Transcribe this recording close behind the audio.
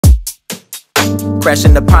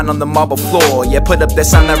Crashing the pine on the marble floor. Yeah, put up that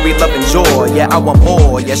sign that read love and joy. Yeah, I want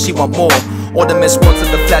more, yeah, she want more. Ornaments works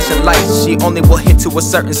with the flashing lights. She only will hit to a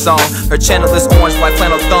certain song. Her channel is orange like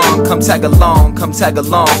flannel thong. Come tag along, come tag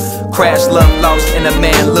along. Crash, love lost in a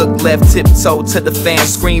man. Look left, tiptoe to the fan.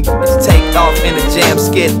 Scream, take off in a jam.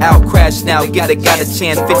 Skid out, crash now, got a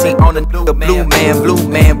chance. 15 on the blue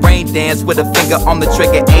man. Brain dance with a finger on the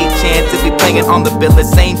trigger. 8 chance if we playing on the bill.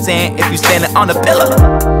 Same tan if you standing on the pillar.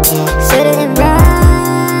 Said it and right.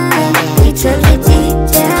 We took it deep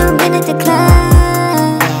down in a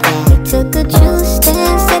decline. We took a true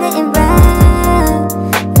stand, said it and right.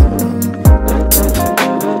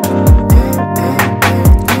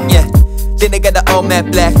 Yeah, then they got the old man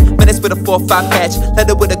black. Minutes with a 4-5 patch.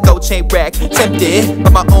 Leather with a gold chain rack. Tempted by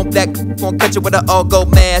my own black. Won't catch her with an all gold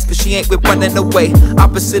mask. Cause she ain't with running away.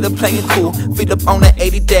 Opposite of playing cool. Feet up on the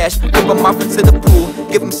 80 dash. Whip them off into the pool.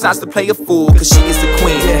 Give him signs to play a fool. Cause she is the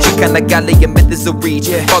queen. She kinda got the methods of reach.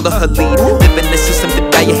 Follow her lead. Live in the system to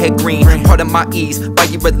dye your head green. Part of my ease, buy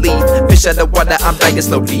you relief. Fish out the water, I'm dying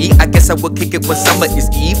slowly. I guess I will kick it when summer is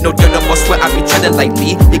eve. No dirt, no more sweat, I be treading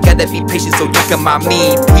lightly. You gotta be patient so you can mind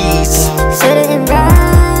me. Peace. Said it and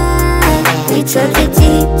right. We took it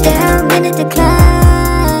deep down in a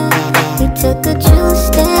decline. We took a true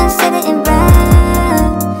stand, said it and right.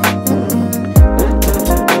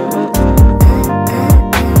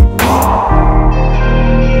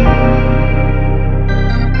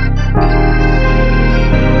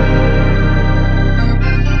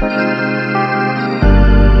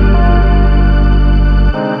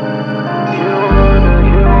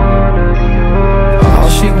 All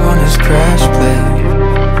she want is crash play.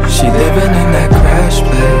 She living in that crash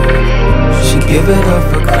play. She give it up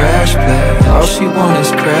for crash play. All she want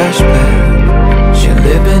is crash play. She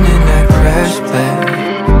living in that crash play.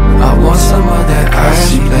 I want some of that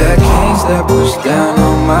crash play. Black kings that push down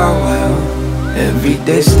on my well. Every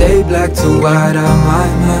day stay black to white out my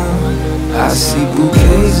mouth. I see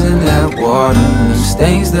bouquets in that water. Them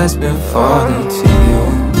stains that's been falling to you.